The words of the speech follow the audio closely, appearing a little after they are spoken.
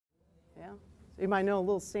Anybody know a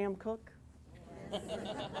little Sam Cooke?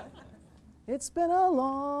 It's been a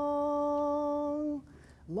long,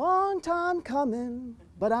 long time coming,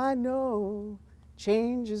 but I know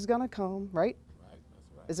change is gonna come, right? Right,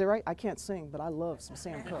 that's right. Is it right? I can't sing, but I love some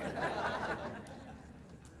Sam Cooke.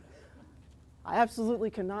 I absolutely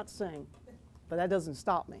cannot sing, but that doesn't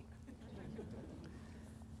stop me.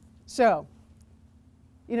 So,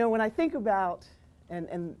 you know, when I think about,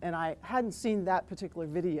 and I hadn't seen that particular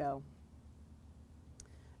video,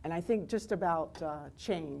 and I think just about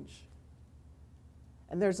change.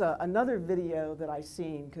 And there's another video that I've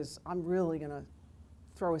seen, because I'm really going to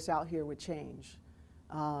throw us out here with change.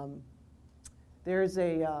 There's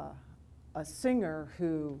a singer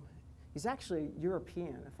who, he's actually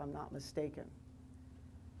European, if I'm not mistaken.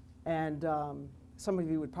 And some of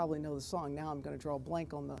you would probably know the song. Now I'm going to draw a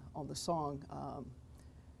blank on the song,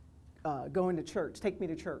 Going to Church, Take Me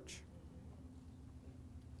to Church.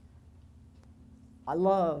 I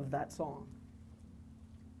love that song.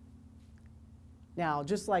 Now,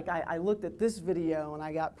 just like I looked at this video and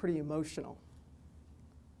I got pretty emotional.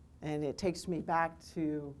 And it takes me back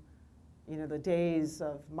to, you know, the days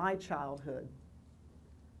of my childhood.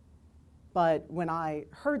 But when I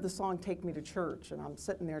heard the song Take Me to Church, and I'm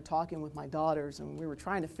sitting there talking with my daughters, and we were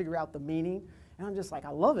trying to figure out the meaning, and I'm just like,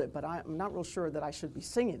 I love it, but I'm not real sure that I should be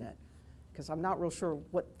singing it, because I'm not real sure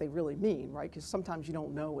what they really mean, right? Because sometimes you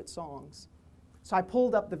don't know with songs. So I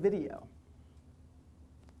pulled up the video.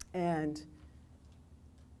 And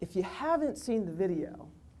if you haven't seen the video,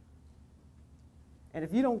 and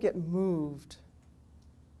if you don't get moved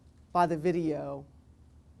by the video,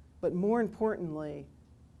 but more importantly,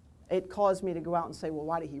 it caused me to go out and say, well,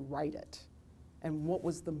 why did he write it? And what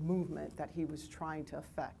was the movement that he was trying to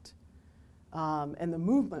affect? And the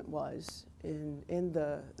movement was, in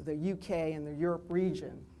the UK and the Europe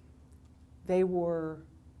region, they were,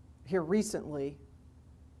 here recently,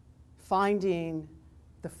 finding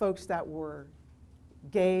the folks that were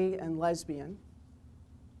gay and lesbian,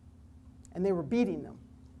 and they were beating them,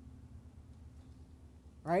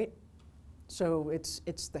 right? So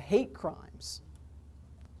it's the hate crimes.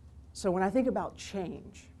 So when I think about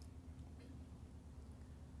change,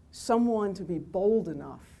 someone to be bold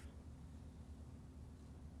enough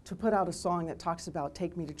to put out a song that talks about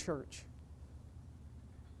take me to church,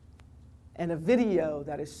 and a video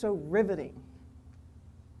that is so riveting.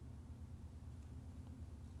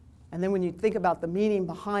 And then when you think about the meaning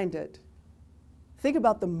behind it, think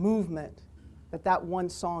about the movement that that one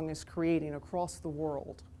song is creating across the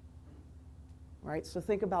world, right? So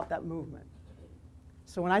think about that movement.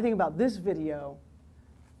 So when I think about this video,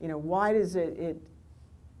 you know, why does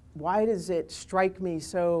it strike me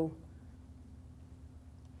so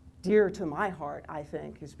dear to my heart, I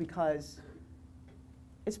think, is because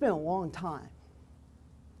it's been a long time.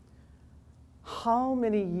 How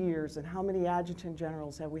many years and how many adjutant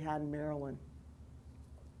generals have we had in Maryland?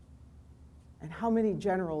 And how many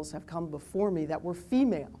generals have come before me that were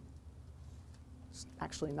female? It's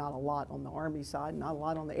actually not a lot on the Army side, not a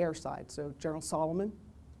lot on the air side. So General Solomon,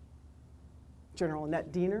 General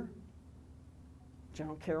Annette Diener,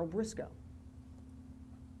 General Carol Briscoe.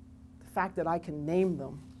 The fact that I can name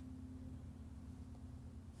them,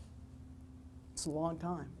 it's a long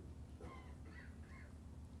time.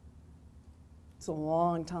 It's a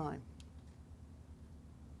long time.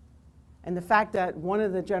 And the fact that one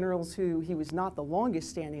of the generals he was not the longest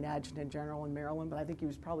standing adjutant general in Maryland, but I think he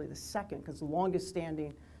was probably the second, because the longest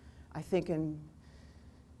standing, I think, in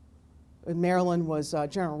Maryland was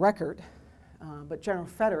General Record. But General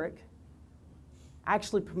Frederick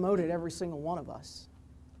actually promoted every single one of us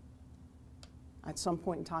at some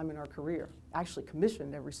point in time in our career. Actually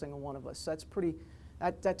commissioned every single one of us. So that's pretty,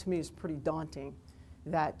 that to me is pretty daunting,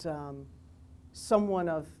 that someone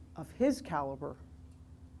of his caliber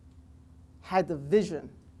had the vision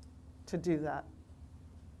to do that.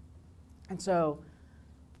 And so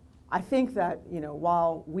I think that, you know,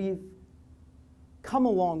 while we've come a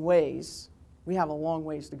long ways, we have a long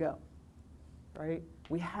ways to go, right?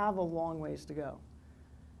 We have a long ways to go.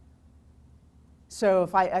 So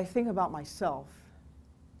if I think about myself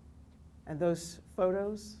and those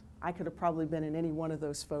photos, I could have probably been in any one of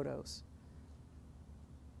those photos.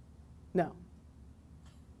 No.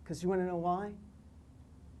 Because you want to know why?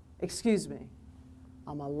 Excuse me,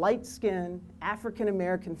 I'm a light-skinned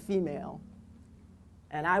African-American female,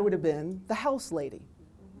 and I would have been the house lady.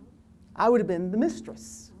 I would have been the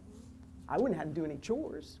mistress. I wouldn't have had to do any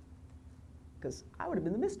chores, because I would have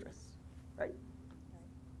been the mistress, right?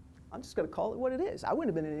 I'm just going to call it what it is. I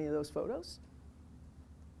wouldn't have been in any of those photos.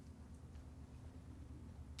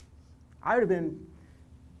 I would have been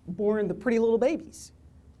born the pretty little babies.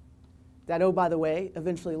 that, oh, by the way,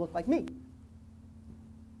 eventually looked like me.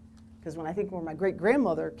 Because when I think where my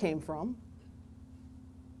great-grandmother came from,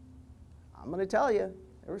 I'm going to tell you,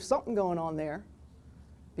 there was something going on there,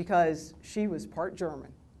 because she was part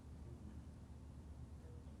German.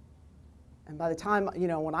 And by the time, you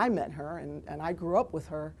know, when I met her and I grew up with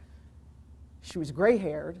her, she was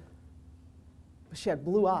gray-haired, but she had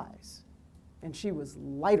blue eyes, and she was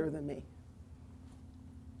lighter than me.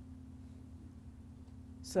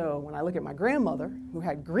 So when I look at my grandmother, who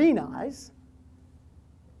had green eyes,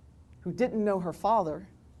 who didn't know her father,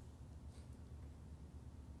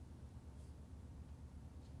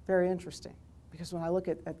 very interesting. Because when I look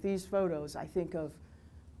at these photos, I think of,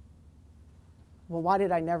 well, why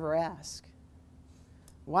did I never ask?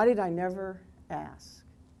 Why did I never ask?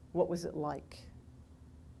 What was it like?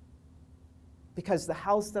 Because the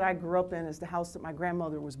house that I grew up in is the house that my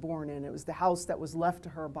grandmother was born in. It was the house that was left to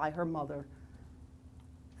her by her mother,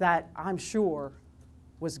 that I'm sure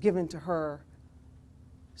was given to her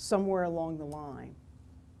somewhere along the line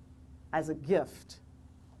as a gift.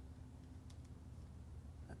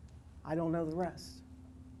 I don't know the rest.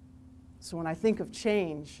 So when I think of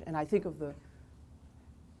change and I think of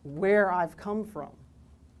where I've come from,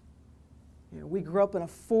 you know, we grew up in a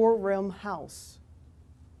 4-room house.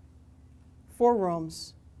 4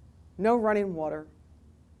 rooms, no running water,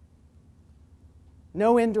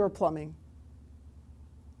 no indoor plumbing.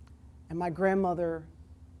 And my grandmother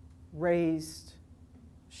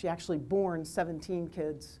she actually born 17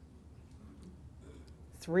 kids.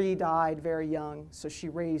 3 died very young, so she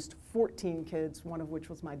raised 14 kids, one of which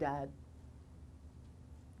was my dad.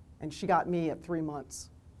 And she got me at 3 months.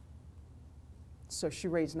 So she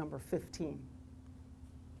raised number 15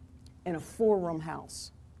 in a 4-room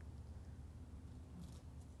house.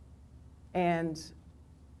 And,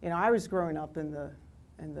 you know, I was growing up in the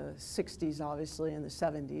 60s, obviously, in the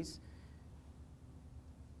 70s.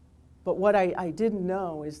 But what I didn't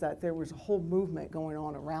know is that there was a whole movement going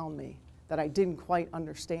on around me that I didn't quite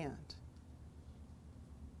understand.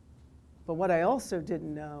 But what I also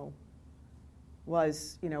didn't know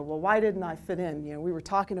was, you know, well, why didn't I fit in? You know, we were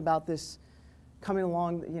talking about this coming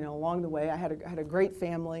along, you know, along the way. I had a great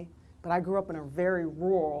family, but I grew up in a very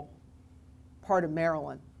rural part of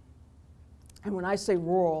Maryland. And when I say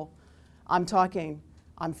rural, I'm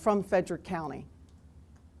from Frederick County.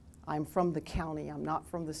 I'm from the county, I'm not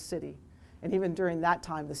from the city. And even during that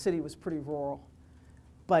time, the city was pretty rural.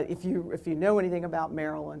 But if you know anything about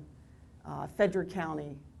Maryland, Frederick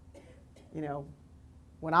County, you know,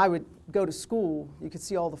 when I would go to school, you could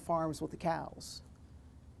see all the farms with the cows.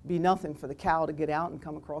 Be nothing for the cow to get out and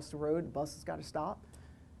come across the road, the bus has got to stop.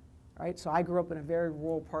 Right? So I grew up in a very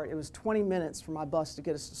rural part. It was 20 minutes for my bus to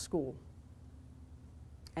get us to school.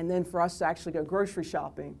 And then for us to actually go grocery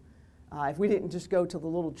shopping, if we didn't just go to the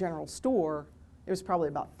little general store, it was probably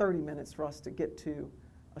about 30 minutes for us to get to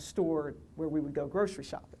a store where we would go grocery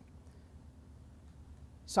shopping.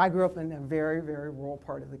 So I grew up in a very, very rural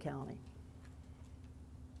part of the county.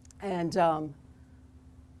 And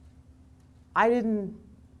I didn't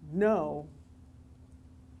know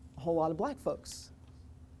a whole lot of black folks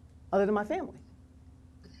other than my family.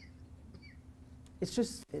 It's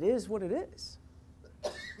just, it is what it is.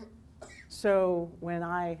 So when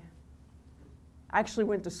I actually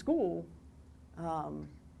went to school,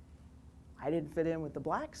 I didn't fit in with the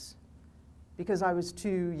blacks because I was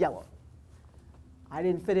too yellow. I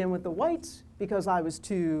didn't fit in with the whites because I was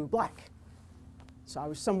too black. So I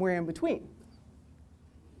was somewhere in between.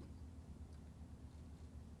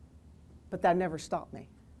 But that never stopped me.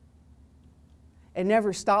 It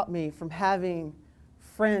never stopped me from having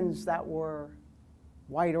friends that were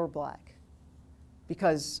white or black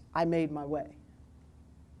because I made my way.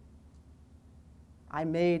 I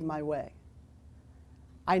made my way.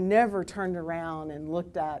 I never turned around and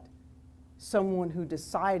looked at someone who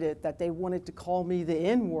decided that they wanted to call me the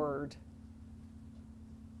N-word,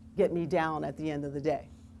 get me down at the end of the day,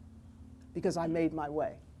 because I made my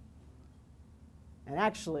way. And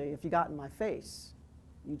actually, if you got in my face,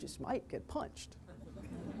 you just might get punched.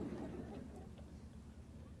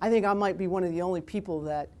 I think I might be one of the only people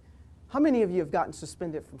that, how many of you have gotten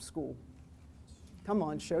suspended from school? Come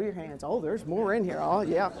on, show your hands. Oh, there's more in here. Oh,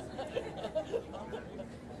 yeah.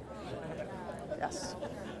 Yes.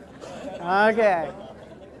 Okay.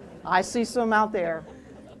 I see some out there.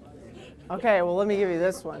 Okay, well, let me give you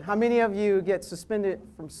this one. How many of you get suspended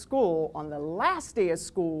from school on the last day of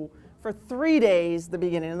school for 3 days the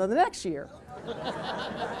beginning of the next year?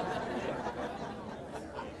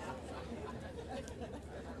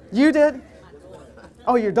 You did?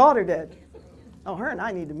 Oh, your daughter did? Oh, her and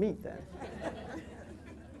I need to meet then.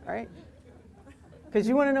 Right? Because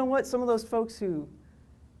you want to know what? Some of those folks who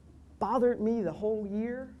bothered me the whole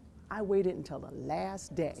year, I waited until the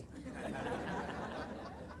last day.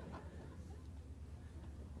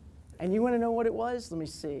 And you want to know what it was? Let me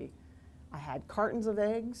see. I had cartons of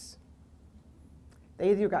eggs.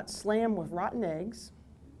 They either got slammed with rotten eggs,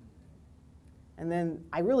 and then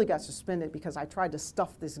I really got suspended because I tried to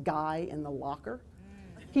stuff this guy in the locker.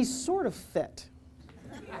 He's sort of fit.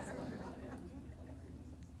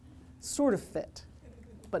 Sort of fit,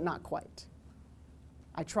 but not quite.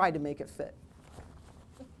 I tried to make it fit,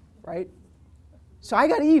 right? So I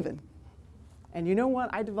got even. And you know what?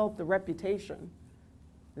 I developed the reputation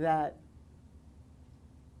that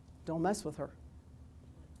don't mess with her.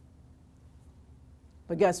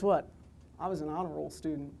 But guess what? I was an honor roll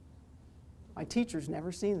student. My teachers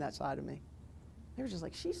never seen that side of me. They were just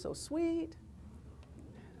like, she's so sweet.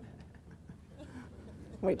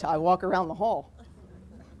 Wait till I walk around the hall.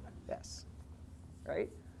 Yes, right?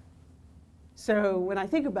 So when I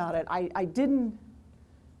think about it, I didn't,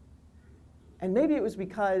 and maybe it was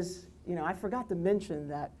because, you know, I forgot to mention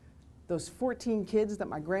that those 14 kids that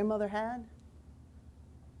my grandmother had,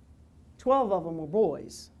 12 of them were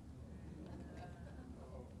boys.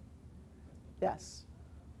 Yes,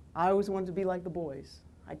 I always wanted to be like the boys.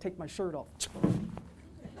 I'd take my shirt off.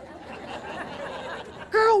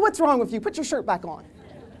 Girl, what's wrong with you? Put your shirt back on.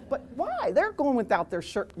 But why? They're going without their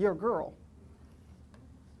shirt. You're a girl.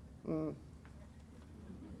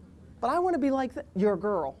 But I want to be like that. You're a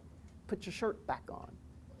girl. Put your shirt back on.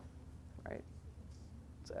 Right?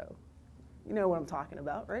 So, you know what I'm talking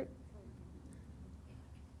about, right?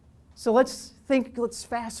 So let's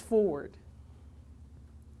fast forward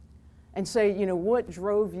and say, you know, what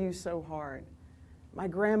drove you so hard? My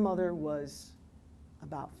grandmother was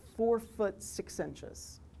about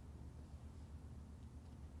 4'6".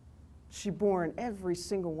 She born every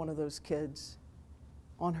single one of those kids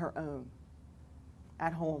on her own,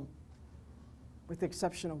 at home, with the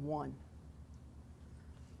exception of one.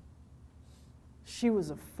 She was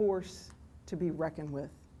a force to be reckoned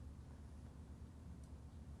with.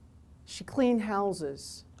 She cleaned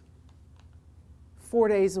houses 4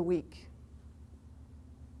 days a week.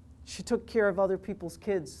 She took care of other people's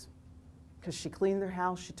kids because she cleaned their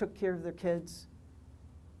house, she took care of their kids.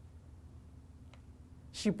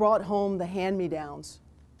 She brought home the hand-me-downs,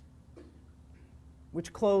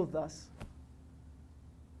 which clothed us.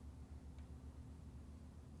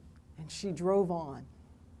 And she drove on.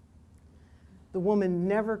 The woman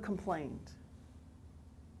never complained.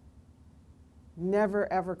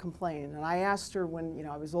 Never, ever complained. And I asked her when, you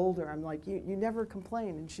know, I was older, I'm like, you never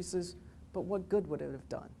complained. And she says, but what good would it have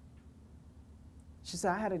done? She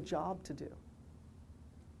said, I had a job to do.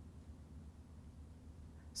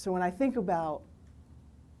 So when I think about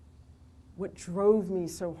what drove me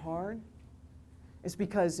so hard, is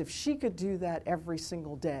because if she could do that every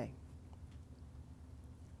single day,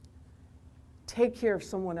 take care of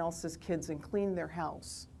someone else's kids and clean their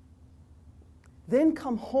house, then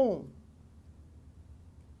come home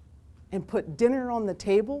and put dinner on the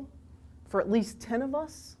table for at least 10 of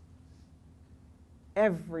us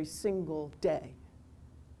every single day.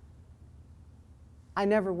 I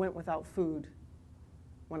never went without food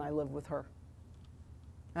when I lived with her.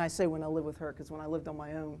 And I say when I lived with her because when I lived on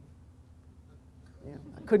my own, you know,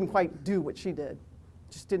 I couldn't quite do what she did.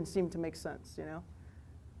 Just didn't seem to make sense, you know?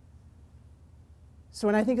 So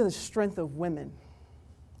when I think of the strength of women,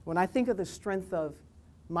 when I think of the strength of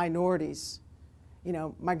minorities, you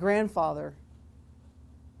know, my grandfather,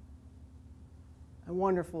 a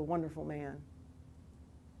wonderful, wonderful man.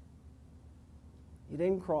 You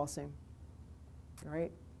didn't cross him,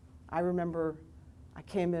 right? I remember I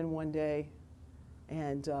came in one day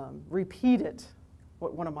and repeated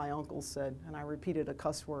what one of my uncles said, and I repeated a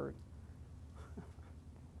cuss word.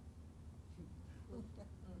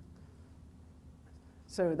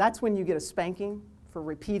 So that's when you get a spanking for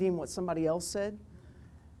repeating what somebody else said.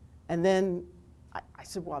 And then I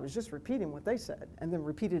said, well, I was just repeating what they said, and then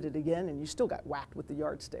repeated it again, and you still got whacked with the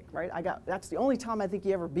yardstick, right? That's the only time I think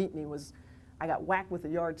he ever beat me was I got whacked with a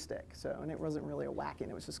yardstick. So, and it wasn't really a whacking,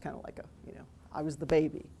 it was just kind of like a, you know, I was the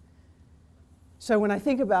baby. So when I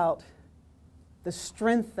think about the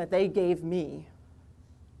strength that they gave me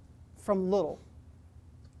from little,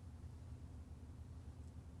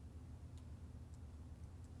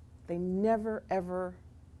 they never, ever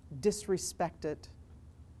disrespected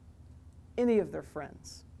any of their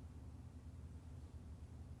friends.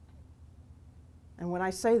 And when I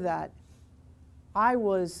say that, I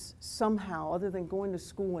was somehow, other than going to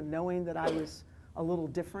school and knowing that I was a little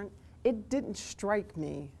different, it didn't strike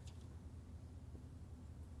me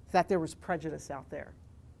that there was prejudice out there.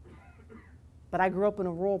 But I grew up in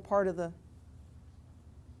a rural part of the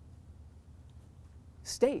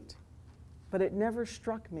state. But it never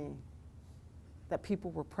struck me that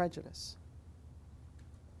people were prejudiced.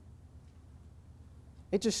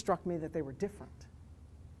 It just struck me that they were different.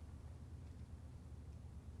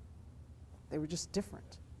 They were just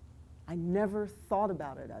different. I never thought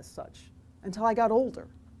about it as such until I got older.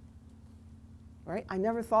 Right? I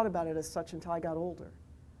never thought about it as such until I got older.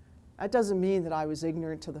 That doesn't mean that I was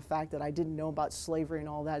ignorant to the fact that I didn't know about slavery and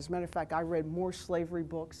all that. As a matter of fact, I read more slavery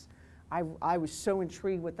books. I was so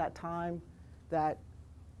intrigued with that time that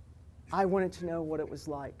I wanted to know what it was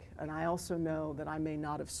like. And I also know that I may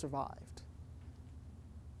not have survived,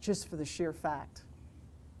 just for the sheer fact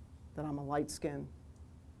that I'm a light-skinned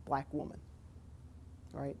black woman.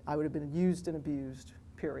 Right? I would have been used and abused,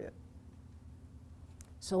 period.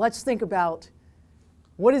 So let's think about,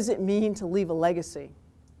 what does it mean to leave a legacy?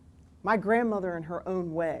 My grandmother, in her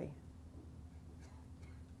own way,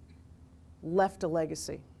 left a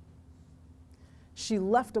legacy. She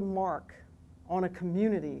left a mark on a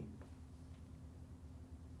community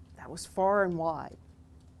that was far and wide.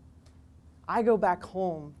 I go back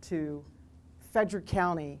home to Frederick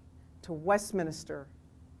County, to Westminster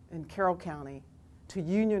in Carroll County, to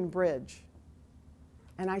Union Bridge,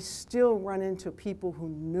 and I still run into people who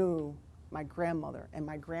knew my grandmother and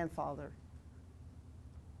my grandfather.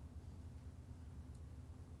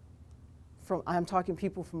 I'm talking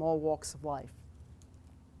people from all walks of life.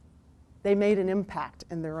 They made an impact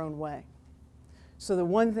in their own way. So the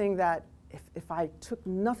one thing that, if I took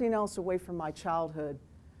nothing else away from my childhood,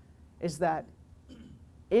 is that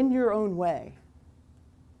in your own way,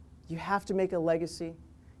 you have to make a legacy,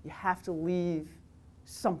 you have to leave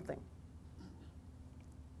something.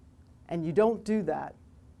 And you don't do that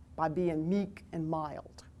by being meek and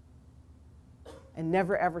mild and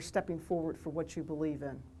never ever stepping forward for what you believe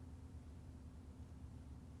in.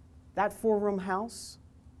 That 4-room house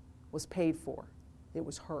was paid for. It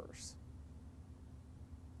was hers.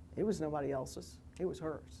 It was nobody else's. It was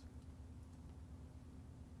hers.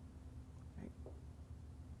 Right?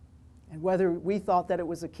 And whether we thought that it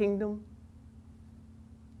was a kingdom,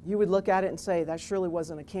 you would look at it and say, that surely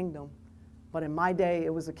wasn't a kingdom. But in my day,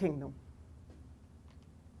 it was a kingdom.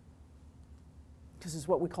 Because it's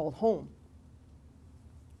what we called home.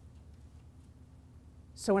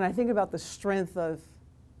 So when I think about the strength of,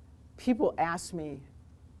 people ask me,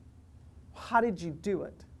 how did you do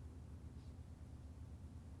it?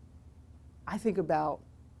 I think about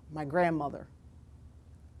my grandmother.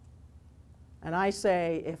 And I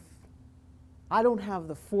say, if I don't have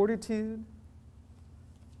the fortitude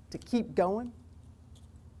to keep going,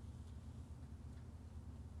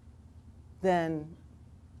 then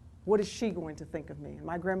what is she going to think of me? And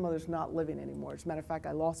my grandmother's not living anymore. As a matter of fact,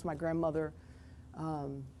 I lost my grandmother.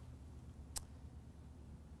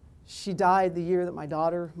 She died the year that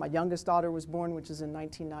my youngest daughter was born, which is in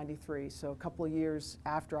 1993, so a couple of years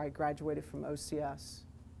after I graduated from OCS.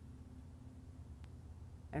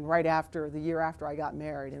 And right after, the year after I got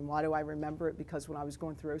married. And why do I remember it? Because when I was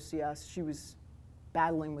going through OCS, she was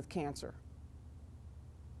battling with cancer.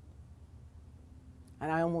 And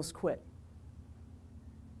I almost quit.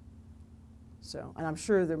 So, and I'm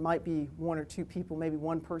sure there might be 1 or 2 people, maybe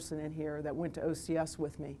one person in here that went to OCS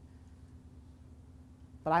with me.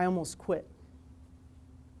 But I almost quit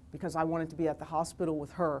because I wanted to be at the hospital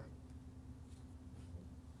with her.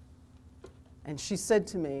 And she said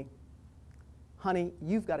to me, honey,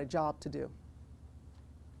 you've got a job to do.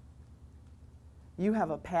 You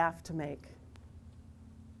have a path to make.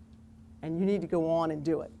 And you need to go on and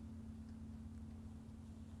do it.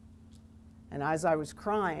 And as I was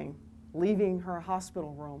crying, leaving her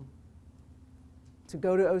hospital room to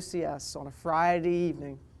go to OCS on a Friday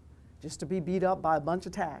evening, just to be beat up by a bunch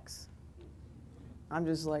of tacks. I'm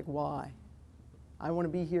just like, why? I want to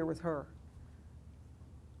be here with her.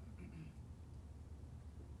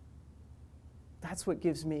 That's what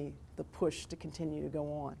gives me the push to continue to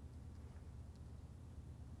go on.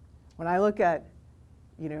 When I look at,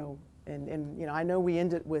 I know we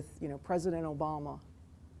ended with, President Obama,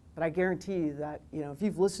 but I guarantee you that, if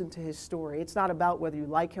you've listened to his story, it's not about whether you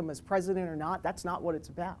like him as president or not. That's not what it's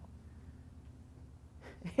about.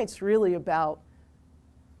 It's really about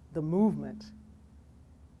the movement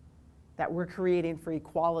that we're creating for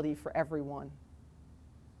equality for everyone.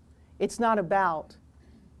 It's not about,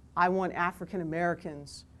 I want African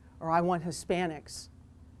Americans or I want Hispanics,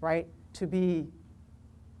 right, to be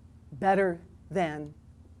better than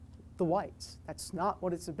the whites. That's not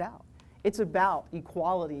what it's about. It's about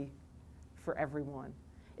equality for everyone.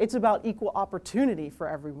 It's about equal opportunity for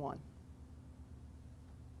everyone.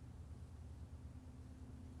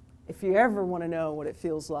 If you ever want to know what it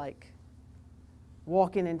feels like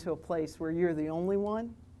walking into a place where you're the only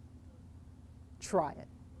one, try it.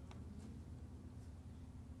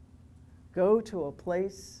 Go to a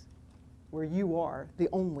place where you are the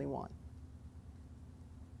only one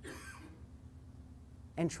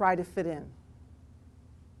and try to fit in.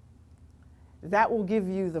 That will give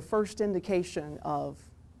you the first indication of,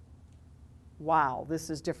 wow, this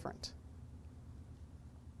is different.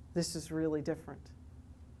 This is really different.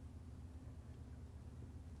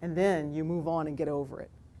 And then you move on and get over it.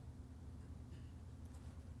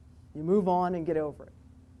 You move on and get over it.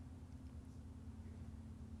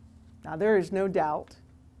 Now, there is no doubt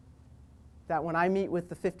that when I meet with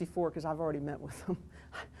the 54, because I've already met with them,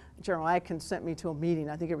 General Adjutant sent me to a meeting,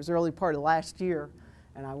 I think it was early part of last year,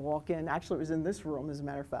 and I walk in, actually it was in this room as a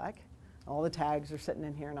matter of fact, all the tags are sitting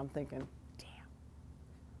in here, and I'm thinking, damn.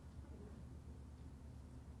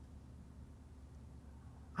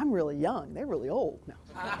 I'm really young, they're really old. No.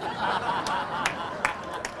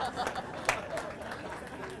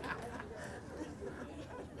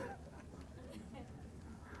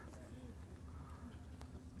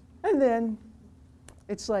 And then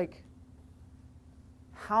it's like,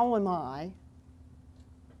 how am I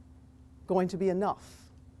going to be enough?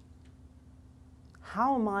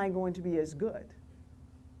 How am I going to be as good?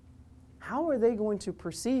 How are they going to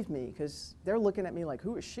perceive me? Because they're looking at me like,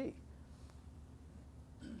 who is she?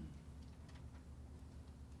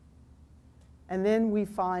 And then we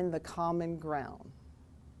find the common ground.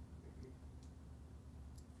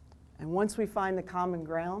 And once we find the common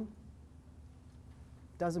ground,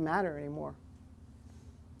 doesn't matter anymore.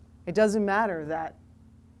 It doesn't matter that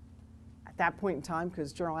at that point in time,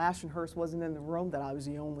 because General Ashtonhurst wasn't in the room, that I was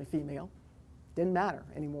the only female. Didn't matter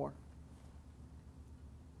anymore.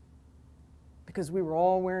 Because we were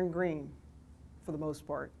all wearing green for the most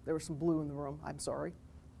part. There was some blue in the room, I'm sorry.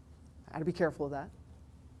 I had to be careful of that.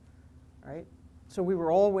 Right? So we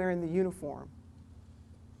were all wearing the uniform.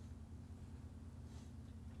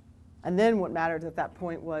 And then what mattered at that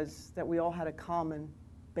point was that we all had a common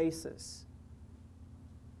basis.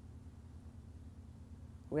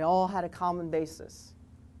 We all had a common basis.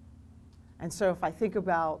 And so if I think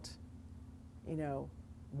about, you know,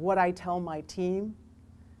 what I tell my team,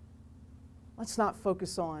 let's not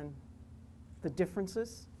focus on the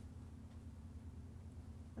differences.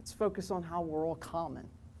 Let's focus on how we're all common,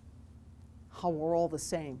 how we're all the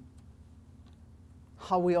same,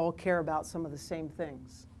 how we all care about some of the same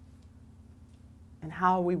things, and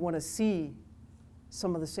how we want to see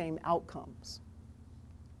some of the same outcomes.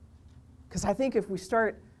 Because I think if we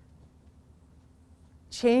start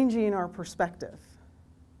changing our perspective,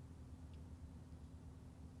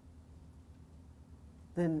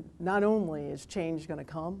 then not only is change going to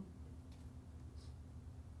come,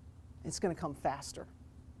 it's going to come faster.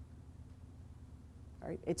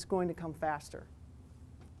 Right? It's going to come faster.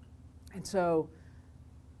 And so,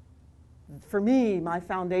 for me, my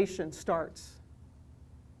foundation starts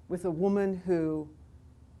with a woman who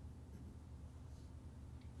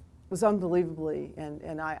was unbelievably,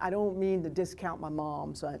 and I don't mean to discount my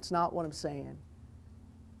mom, so it's not what I'm saying.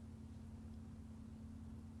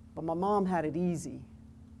 But my mom had it easy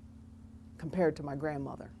compared to my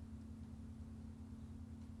grandmother.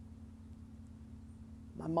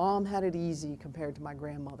 My mom had it easy compared to my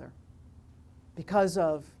grandmother because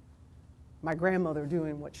of my grandmother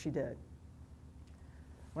doing what she did.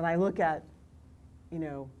 When I look at, you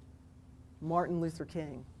know, Martin Luther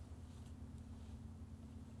King,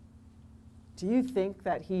 do you think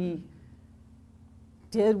that he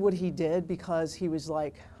did what he did because he was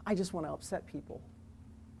like, I just want to upset people?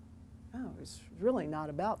 No, it's really not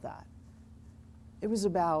about that. It was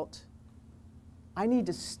about, I need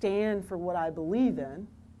to stand for what I believe in.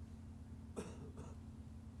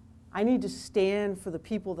 I need to stand for the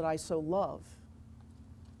people that I so love.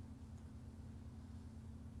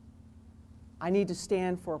 I need to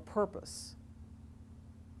stand for a purpose.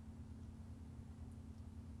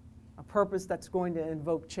 A purpose that's going to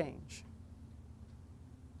invoke change.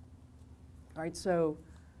 All right, so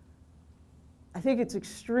I think it's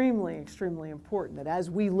extremely, extremely important that as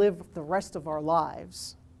we live the rest of our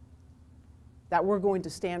lives, that we're going to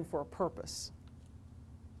stand for a purpose.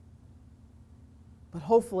 But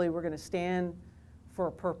hopefully we're going to stand for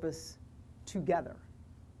a purpose together.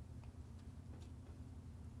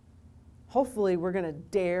 Hopefully we're going to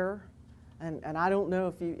dare, and I don't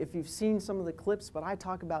know if you've seen some of the clips, but I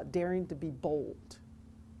talk about daring to be bold.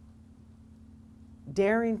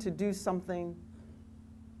 Daring to do something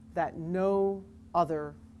that no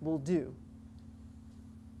other will do,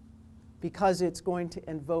 because it's going to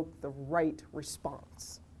invoke the right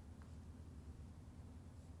response.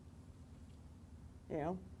 you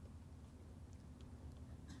know.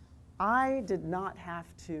 I did not have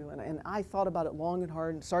to, and I thought about it long and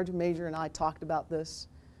hard, and Sergeant Major and I talked about this.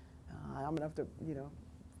 I'm going to have to, you know,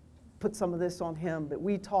 put some of this on him, but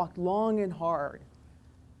we talked long and hard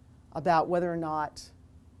about whether or not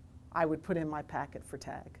I would put in my packet for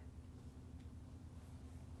tag.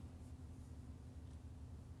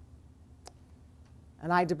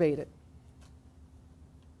 And I debated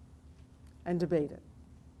and debated.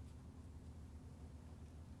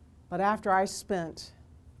 But after I spent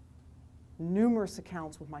numerous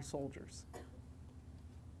accounts with my soldiers,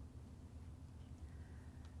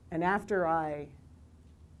 and after I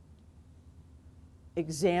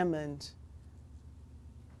examined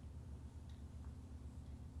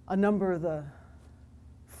a number of the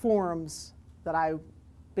forums that I've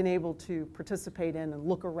been able to participate in and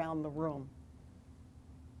look around the room,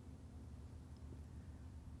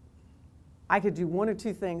 I could do one or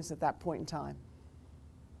two things at that point in time.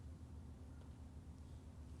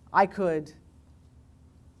 I could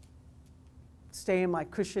stay in my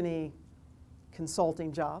cushiony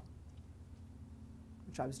consulting job,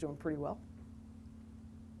 which I was doing pretty well.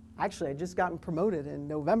 Actually, I'd just gotten promoted in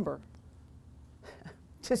November.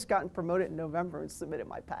 Just gotten promoted in November and submitted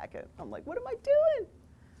my packet. I'm like, what am I doing?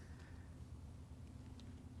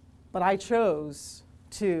 But I chose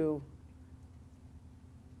to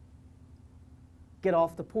get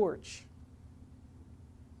off the porch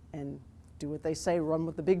and do what they say, run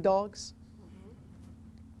with the big dogs,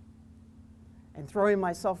 and throwing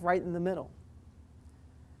myself right in the middle.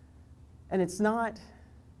 And it's not,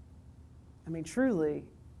 I mean, truly,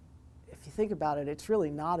 if you think about it, it's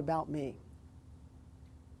really not about me.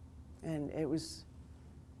 And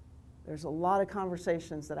there's a lot of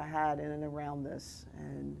conversations that I had in and around this,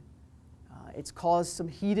 and it's caused some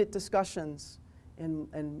heated discussions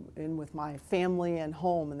in with my family and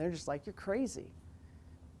home, and they're just like, you're crazy.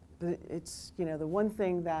 But it's, you know, the one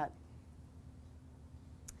thing that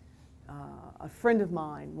a friend of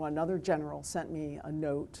mine, another general, sent me a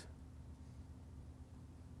note,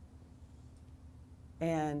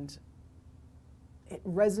 and it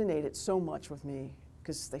resonated so much with me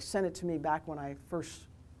because they sent it to me back when I first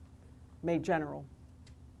made general.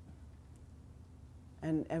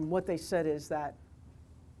 And what they said is that,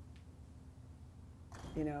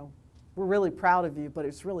 you know, we're really proud of you, but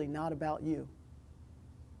it's really not about you.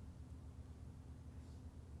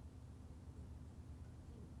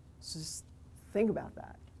 So just think about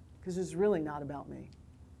that, because it's really not about me.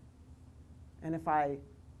 And if I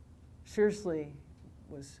seriously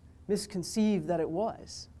was misconceived that it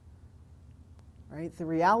was, right, the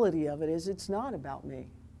reality of it is it's not about me.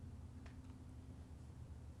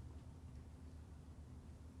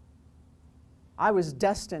 I was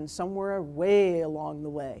destined somewhere way along the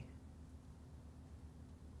way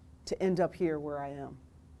to end up here where I am.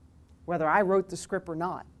 Whether I wrote the script or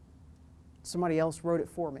not, somebody else wrote it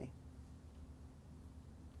for me.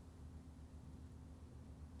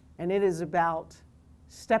 And it is about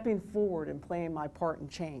stepping forward and playing my part in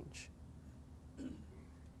change.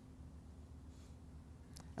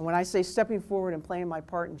 And when I say stepping forward and playing my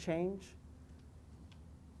part in change,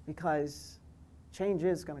 because change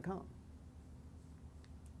is going to come.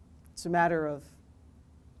 It's a matter of,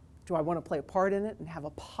 do I want to play a part in it and have a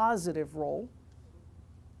positive role?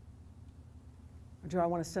 Or do I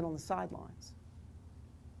want to sit on the sidelines?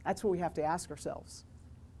 That's what we have to ask ourselves.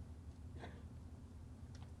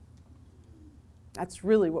 That's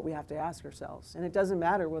really what we have to ask ourselves. And it doesn't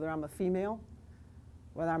matter whether I'm a female,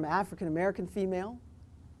 whether I'm an African American female,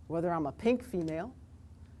 whether I'm a pink female,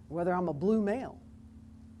 whether I'm a blue male.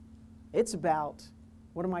 It's about,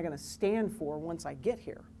 what am I going to stand for once I get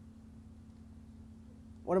here?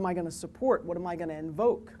 What am I going to support? What am I going to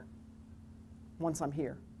invoke once I'm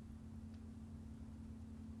here?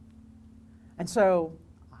 And so,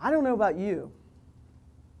 I don't know about you,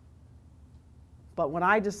 but when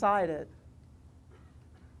I decided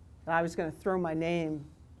that I was going to throw my name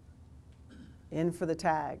in for the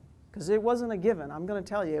tag, because it wasn't a given. I'm going to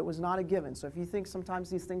tell you, it was not a given. So if you think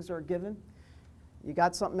sometimes these things are a given, you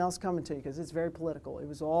got something else coming to you, because it's very political. It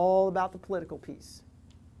was all about the political piece,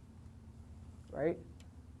 right?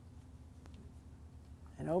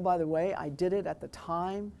 And oh, by the way, I did it at the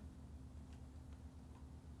time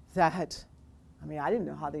that, I mean, I didn't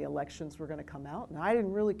know how the elections were going to come out, and I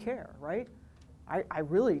didn't really care, right? I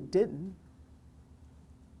really didn't.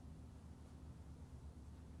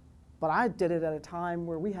 But I did it at a time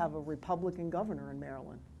where we have a Republican governor in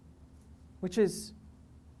Maryland, which is,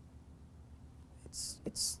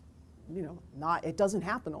 it's you know, not, it doesn't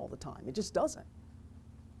happen all the time. It just doesn't.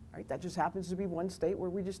 Right? That just happens to be one state where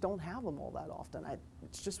we just don't have them all that often.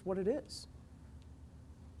 It's just what it is.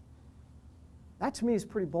 That to me is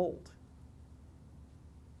pretty bold.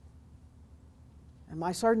 And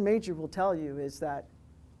my sergeant major will tell you is that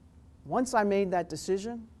once I made that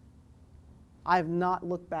decision, I have not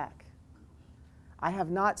looked back. I have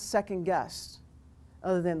not second guessed,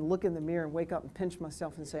 other than look in the mirror and wake up and pinch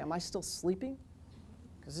myself and say, am I still sleeping?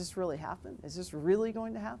 Does this really happen? Is this really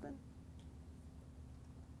going to happen?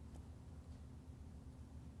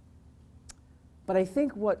 But I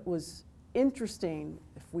think what was interesting,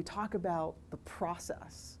 if we talk about the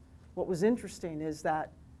process, what was interesting is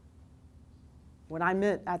that when I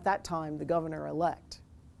met, at that time, the governor-elect,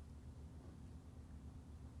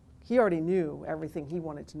 he already knew everything he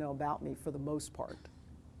wanted to know about me for the most part,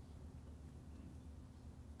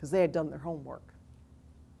 because they had done their homework.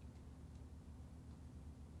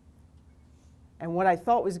 And what I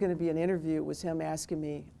thought was going to be an interview was him asking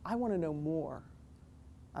me, I want to know more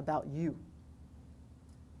about you.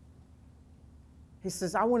 He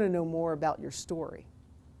says, I want to know more about your story.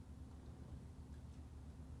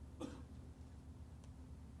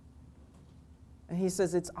 And he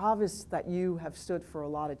says, it's obvious that you have stood for a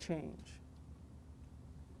lot of change.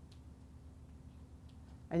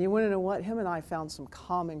 And you want to know what? Him and I found some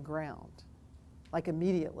common ground, like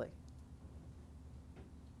immediately.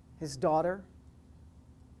 His daughter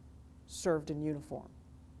served in uniform.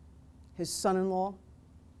 His son-in-law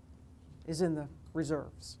is in the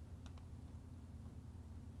reserves.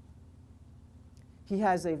 He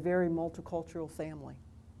has a very multicultural family.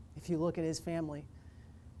 If you look at his family,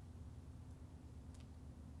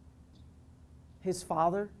 his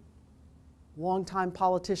father, longtime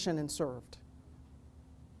politician and served,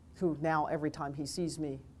 who now every time he sees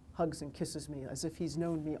me, hugs and kisses me as if he's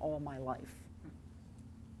known me all my life.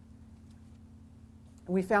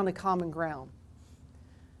 And we found a common ground.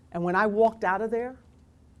 And when I walked out of there,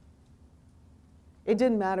 it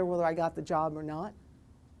didn't matter whether I got the job or not.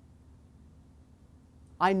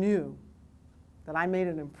 I knew that I made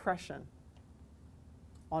an impression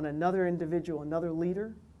on another individual, another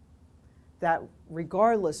leader, that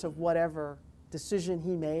regardless of whatever decision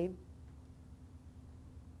he made,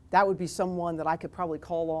 that would be someone that I could probably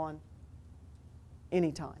call on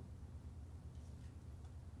anytime.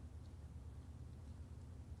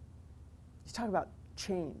 You talk about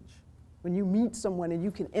change. When you meet someone and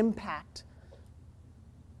you can impact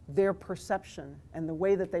their perception and the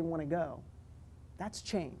way that they want to go, that's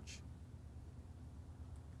change.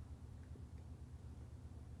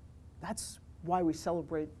 That's why we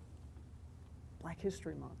celebrate Black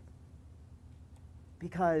History Month.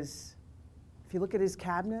 Because if you look at his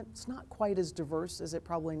cabinet, it's not quite as diverse as it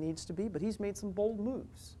probably needs to be, but he's made some bold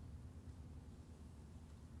moves.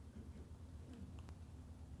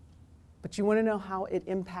 But you want to know how it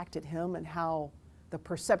impacted him and how the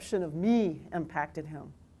perception of me impacted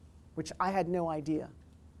him, which I had no idea.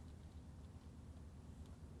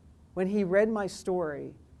 When he read my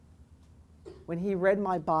story, when he read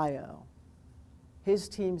my bio, his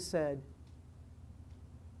team said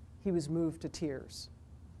he was moved to tears.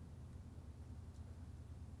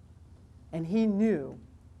 And he knew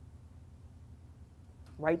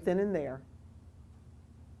right then and there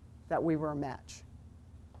that we were a match.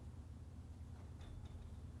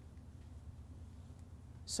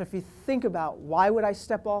 So if you think about why would I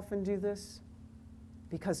step off and do this?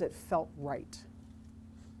 Because it felt right.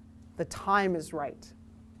 The time is right.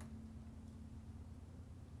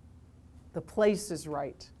 The place is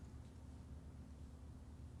right.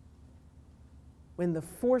 When the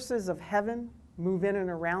forces of heaven move in and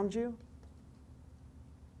around you,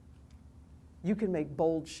 you can make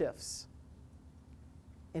bold shifts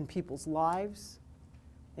in people's lives,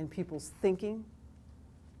 in people's thinking,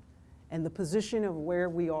 and the position of where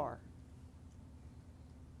we are.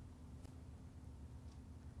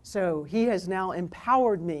 So he has now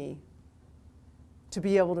empowered me to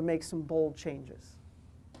be able to make some bold changes.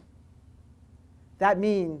 That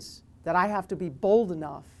means that I have to be bold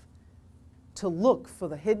enough to look for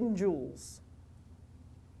the hidden jewels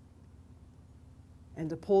and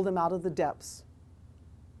to pull them out of the depths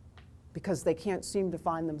because they can't seem to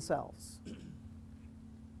find themselves.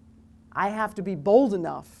 I have to be bold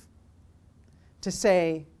enough to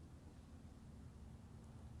say,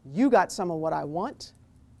 you got some of what I want,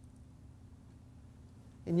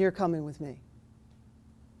 and you're coming with me.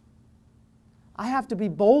 I have to be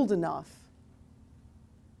bold enough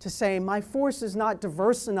to say, my force is not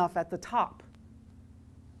diverse enough at the top,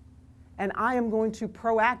 and I am going to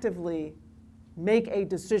proactively make a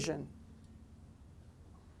decision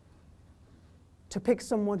to pick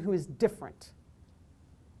someone who is different.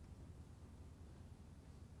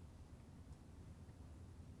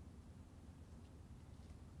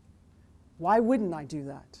 Why wouldn't I do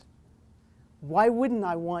that? why wouldn't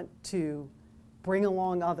I want to bring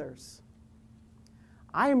along others?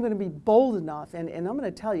 I am going to be bold enough, and I'm going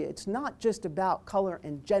to tell you, it's not just about color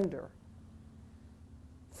and gender.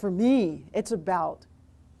 For me, it's about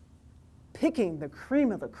picking the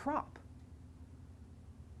cream of the crop.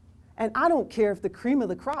 And I don't care if the cream of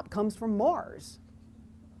the crop comes from Mars.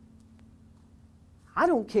 I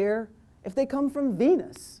don't care if they come from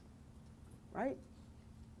Venus, right?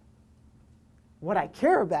 What I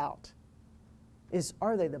care about is,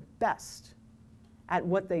 are they the best at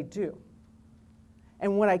what they do?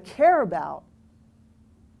 And what I care about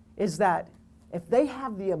is that if they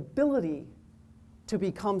have the ability to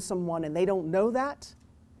become someone and they don't know that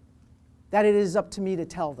it is up to me to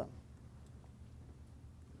tell them.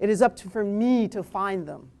 It is up for me to find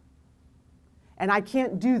them. And I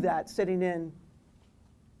can't do that sitting in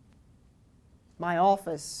my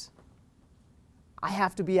office. I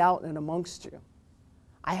have to be out and amongst you.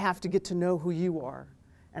 I have to get to know who you are,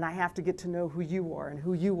 and I have to get to know who you are and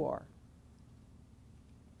who you are.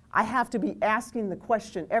 I have to be asking the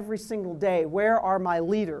question every single day, where are my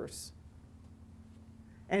leaders?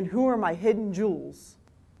 And who are my hidden jewels?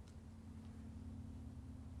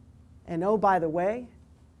 And oh, by the way,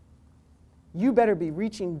 you better be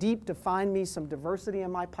reaching deep to find me some diversity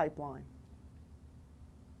in my pipeline.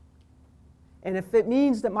 And if it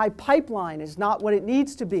means that my pipeline is not what it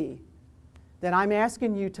needs to be, then I'm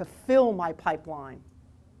asking you to fill my pipeline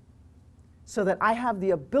so that I have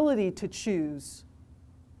the ability to choose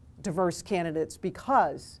diverse candidates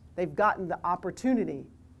because they've gotten the opportunity.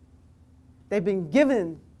 They've been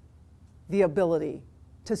given the ability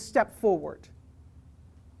to step forward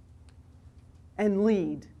and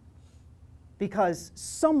lead because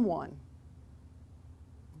someone,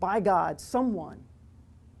 by God, someone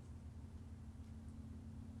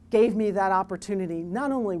gave me that opportunity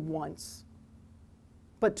not only once,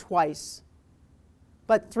 but twice,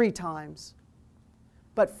 but 3 times,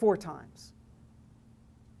 but 4 times,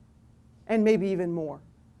 and maybe even more.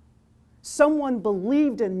 Someone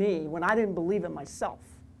believed in me when I didn't believe in myself.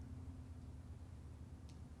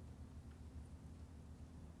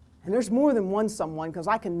 And there's more than one someone, because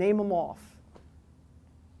I can name them off.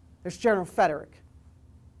 There's General Frederick.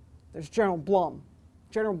 There's General Blum.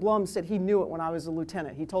 General Blum said he knew it when I was a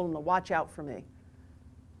lieutenant. He told him to watch out for me.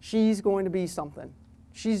 She's going to be something.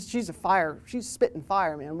 She's spitting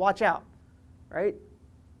fire, man. Watch out, right?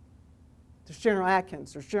 There's General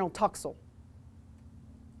Atkins. There's General Tuxell.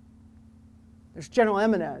 There's General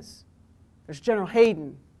Emenez. There's General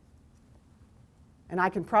Hayden. And I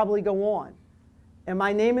can probably go on. Am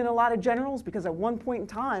I naming a lot of generals? Because at one point in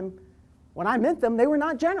time, when I met them, they were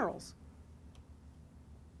not generals.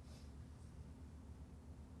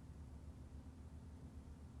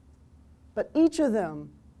 But each of them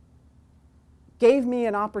gave me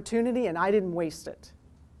an opportunity, and I didn't waste it.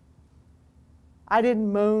 I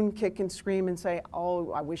didn't moan, kick, and scream and say,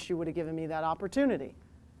 oh, I wish you would have given me that opportunity.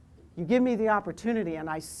 You give me the opportunity, and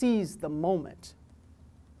I seize the moment.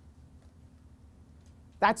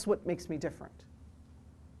 That's what makes me different.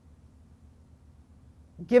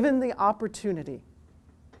 Given the opportunity,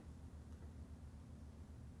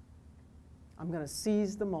 I'm going to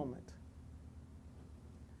seize the moment.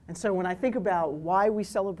 And so when I think about why we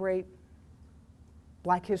celebrate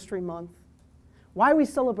Black History Month, why we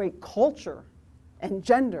celebrate culture and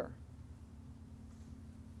gender,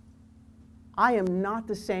 I am not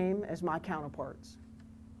the same as my counterparts.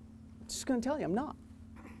 I'm just going to tell you, I'm not.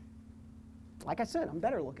 Like I said, I'm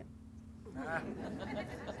better looking.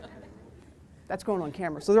 That's going on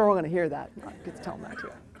camera, so they're all going to hear that. I get to tell them that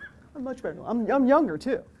too. I'm much better. I'm younger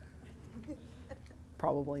too.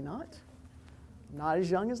 Probably not. I'm not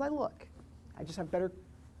as young as I look. I just have better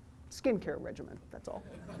skincare regimen, that's all.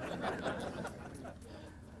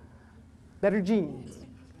 Better genes.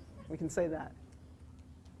 We can say that.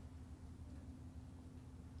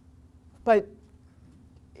 But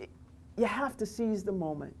you have to seize the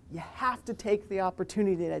moment. You have to take the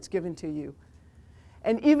opportunity that's given to you.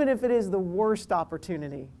 And even if it is the worst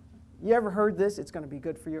opportunity, you ever heard this? It's going to be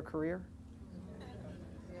good for your career.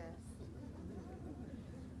 Yes.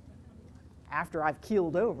 After I've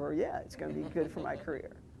keeled over, yeah, it's going to be good for my career.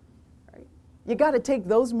 Right? You got to take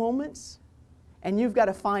those moments, and you've got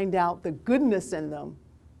to find out the goodness in them.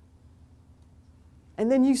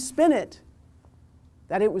 And then you spin it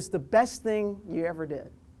that it was the best thing you ever did.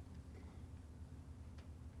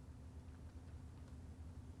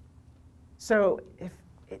 So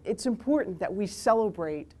it's important that we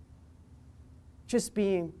celebrate just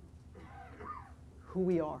being who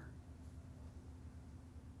we are.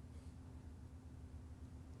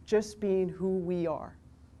 Just being who we are.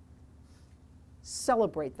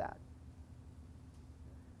 Celebrate that.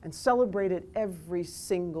 and celebrate it every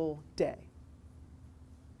single day.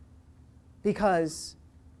 Because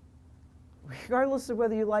regardless of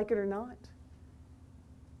whether you like it or not,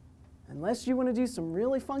 unless you want to do some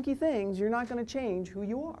really funky things, you're not going to change who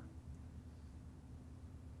you are.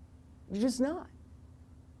 You're just not.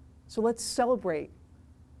 So let's celebrate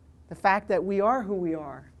the fact that we are who we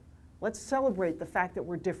are. Let's celebrate the fact that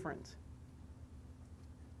we're different.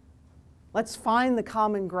 Let's find the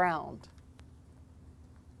common ground.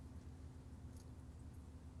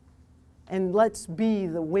 And let's be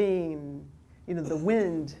the wind,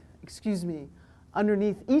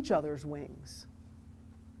 underneath each other's wings.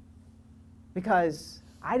 Because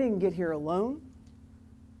I didn't get here alone.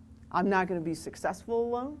 I'm not going to be successful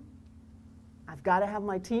alone. I've got to have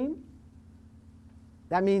my team.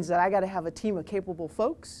 That means that I got to have a team of capable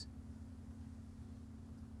folks.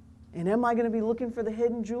 And am I going to be looking for the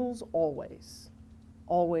hidden jewels? Always.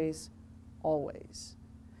 Always, always.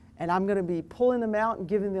 And I'm going to be pulling them out and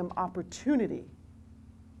giving them opportunity.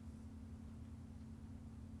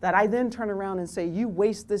 That I then turn around and say, you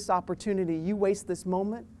waste this opportunity, you waste this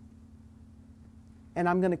moment, and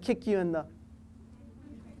I'm going to kick you in the...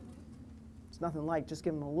 It's nothing like just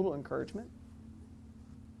giving them a little encouragement.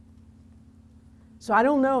 So I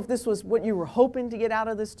don't know if this was what you were hoping to get out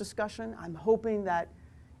of this discussion. I'm hoping that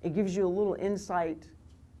it gives you a little insight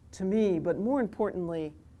to me, but more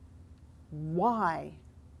importantly, why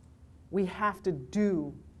we have to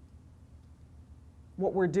do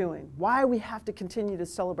what we're doing, why we have to continue to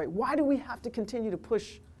celebrate, why do we have to continue to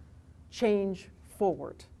push change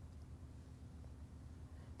forward?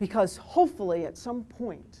 Because hopefully at some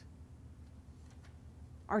point,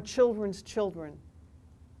 our children's children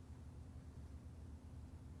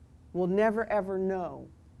will never ever know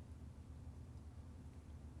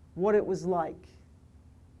what it was like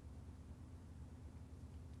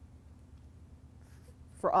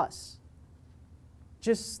for us.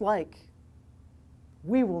 Just like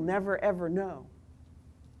we will never ever know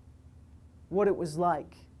what it was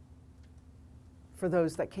like for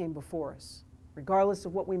those that came before us. Regardless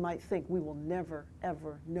of what we might think, we will never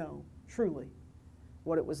ever know truly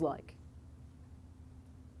what it was like.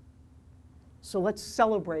 So let's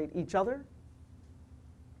celebrate each other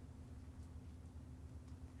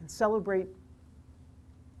and celebrate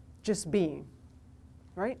just being,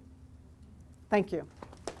 right? Thank you.